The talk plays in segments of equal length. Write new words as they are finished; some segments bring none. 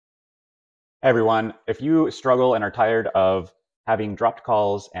Hey everyone, if you struggle and are tired of having dropped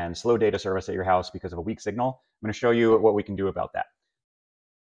calls and slow data service at your house because of a weak signal, I'm going to show you what we can do about that.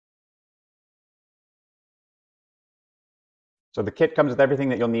 So the kit comes with everything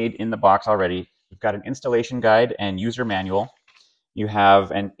that you'll need in the box already. You've got an installation guide and user manual. You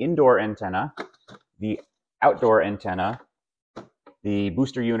have an indoor antenna, the outdoor antenna, the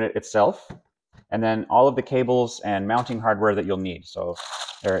booster unit itself, and then all of the cables and mounting hardware that you'll need. So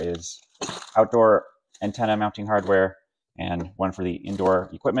there is outdoor antenna mounting hardware and one for the indoor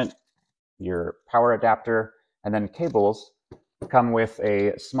equipment, your power adapter, and then cables come with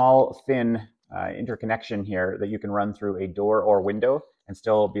a small, thin interconnection here that you can run through a door or window and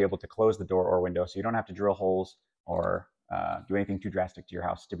still be able to close the door or window, so you don't have to drill holes or do anything too drastic to your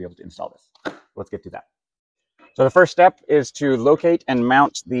house to be able to install this. Let's get to that. So the first step is to locate and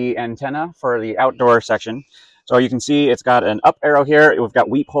mount the antenna for the outdoor section. So you can see it's got an up arrow here. We've got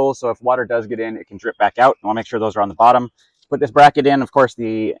weep holes, so if water does get in, it can drip back out. I want to make sure those are on the bottom. Put this bracket in. Of course,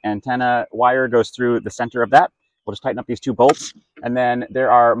 the antenna wire goes through the center of that. We'll just tighten up these two bolts. And then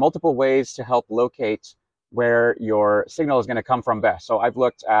there are multiple ways to help locate where your signal is going to come from best. So I've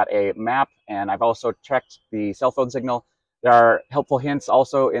looked at a map, and I've also checked the cell phone signal. There are helpful hints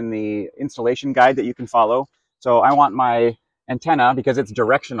also in the installation guide that you can follow. So I want my antenna, because it's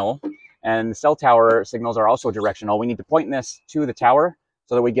directional, and cell tower signals are also directional. We need to point this to the tower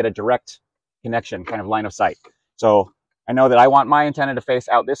so that we get a direct connection, kind of line of sight. So I know that I want my antenna to face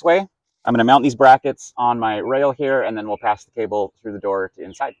out this way. I'm going to mount these brackets on my rail here, and then we'll pass the cable through the door to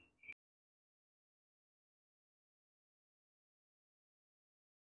inside.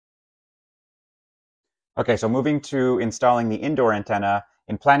 Okay, so moving to installing the indoor antenna.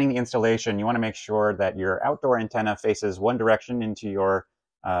 In planning the installation, you want to make sure that your outdoor antenna faces one direction into your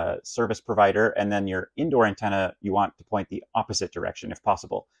service provider, and then your indoor antenna, you want to point the opposite direction if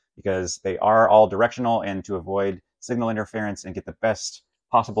possible, because they are all directional, and to avoid signal interference and get the best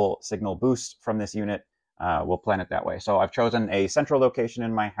possible signal boost from this unit, we'll plan it that way. So I've chosen a central location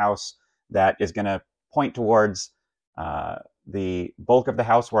in my house that is going to point towards the bulk of the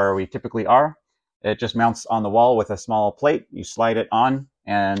house where we typically are. It just mounts on the wall with a small plate. You slide it on,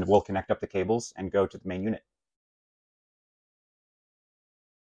 and we'll connect up the cables and go to the main unit.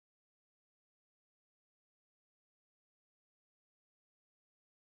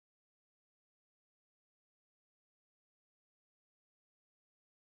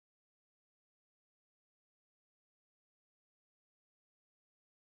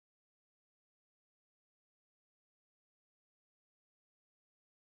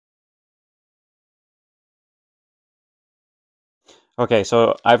 Okay,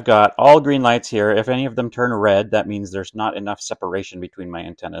 so I've got all green lights here. If any of them turn red, that means there's not enough separation between my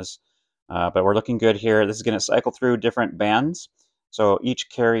antennas. But we're looking good here. This is going to cycle through different bands. So each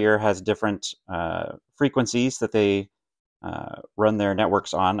carrier has different frequencies that they run their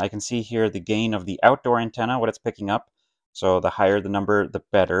networks on. I can see here the gain of the outdoor antenna, what it's picking up. So the higher the number, the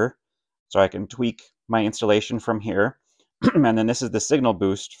better. So I can tweak my installation from here. And then this is the signal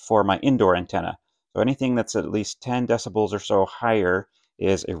boost for my indoor antenna. So anything that's at least 10 decibels or so higher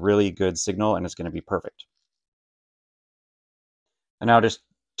is a really good signal, and it's going to be perfect. And now just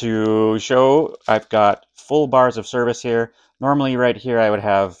to show, I've got full bars of service here. Normally right here I would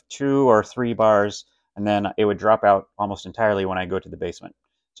have 2 or 3 bars, and then it would drop out almost entirely when I go to the basement.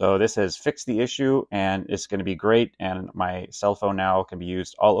 So this has fixed the issue, and it's going to be great, and my cell phone now can be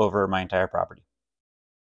used all over my entire property.